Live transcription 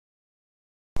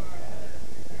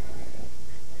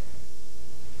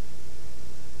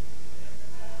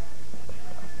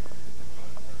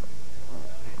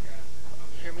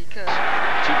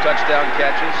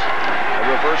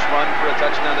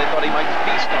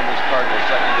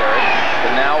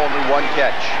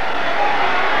catch.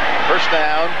 First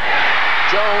down.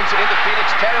 Jones into Phoenix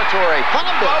territory.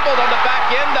 Fumbled on the back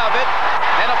end of it.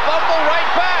 And a fumble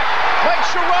right back. Mike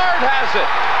Sherrard has it.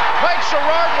 Mike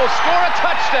Sherrard will score a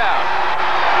touchdown.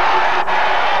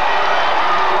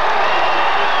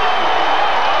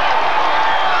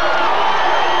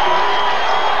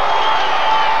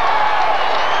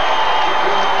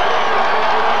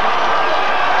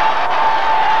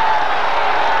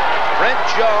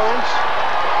 Jones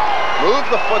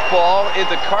moved the football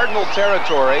into Cardinal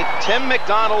territory. Tim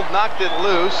McDonald knocked it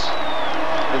loose.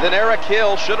 And then Eric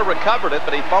Hill should have recovered it,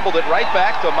 but he fumbled it right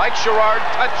back to Mike Sherrard.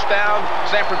 Touchdown,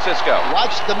 San Francisco.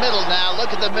 Watch the middle now.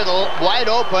 Look at the middle. Wide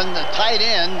open, the tight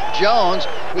end, Jones.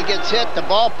 He gets hit. The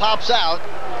ball pops out.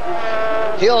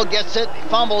 Hill gets it,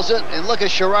 fumbles it, and look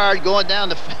at Sherrard going down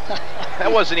the...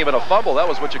 That wasn't even a fumble. That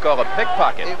was what you call a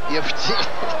pickpocket.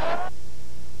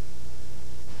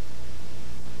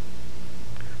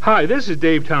 Hi, this is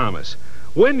Dave Thomas.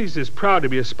 Wendy's is proud to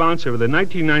be a sponsor of the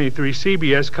 1993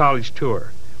 CBS College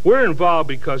Tour. We're involved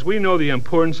because we know the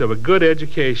importance of a good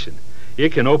education.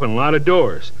 It can open a lot of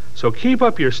doors, so keep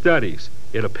up your studies.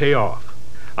 It'll pay off.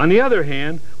 On the other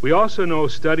hand, we also know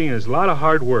studying is a lot of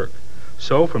hard work.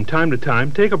 So from time to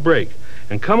time, take a break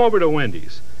and come over to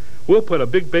Wendy's. We'll put a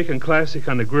big bacon classic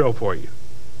on the grill for you.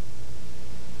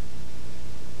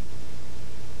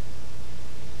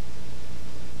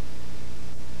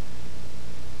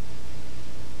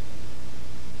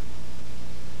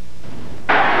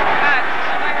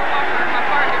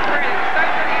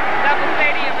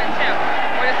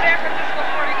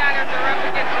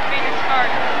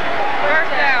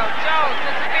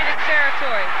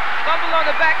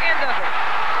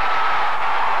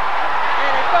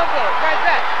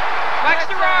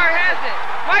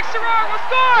 Mike Sherrard will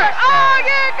score! Oh,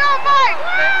 yeah, go Mike!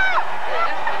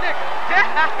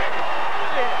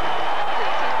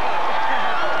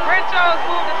 Brent Jones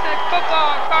moved into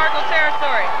football in Cardinal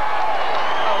territory.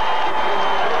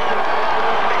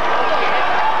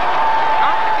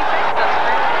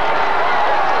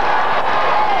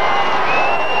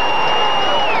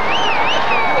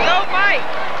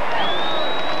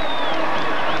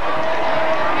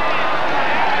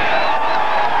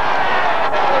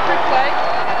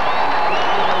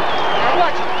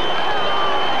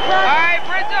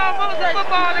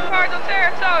 Football in Cardinal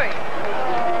territory.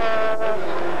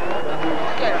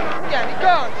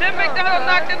 Tim McDonald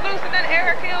knocked it loose, and then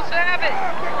Eric Hill should have it.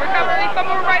 Recovery,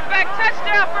 fumble right back,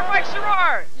 touchdown for Mike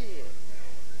Sherrard.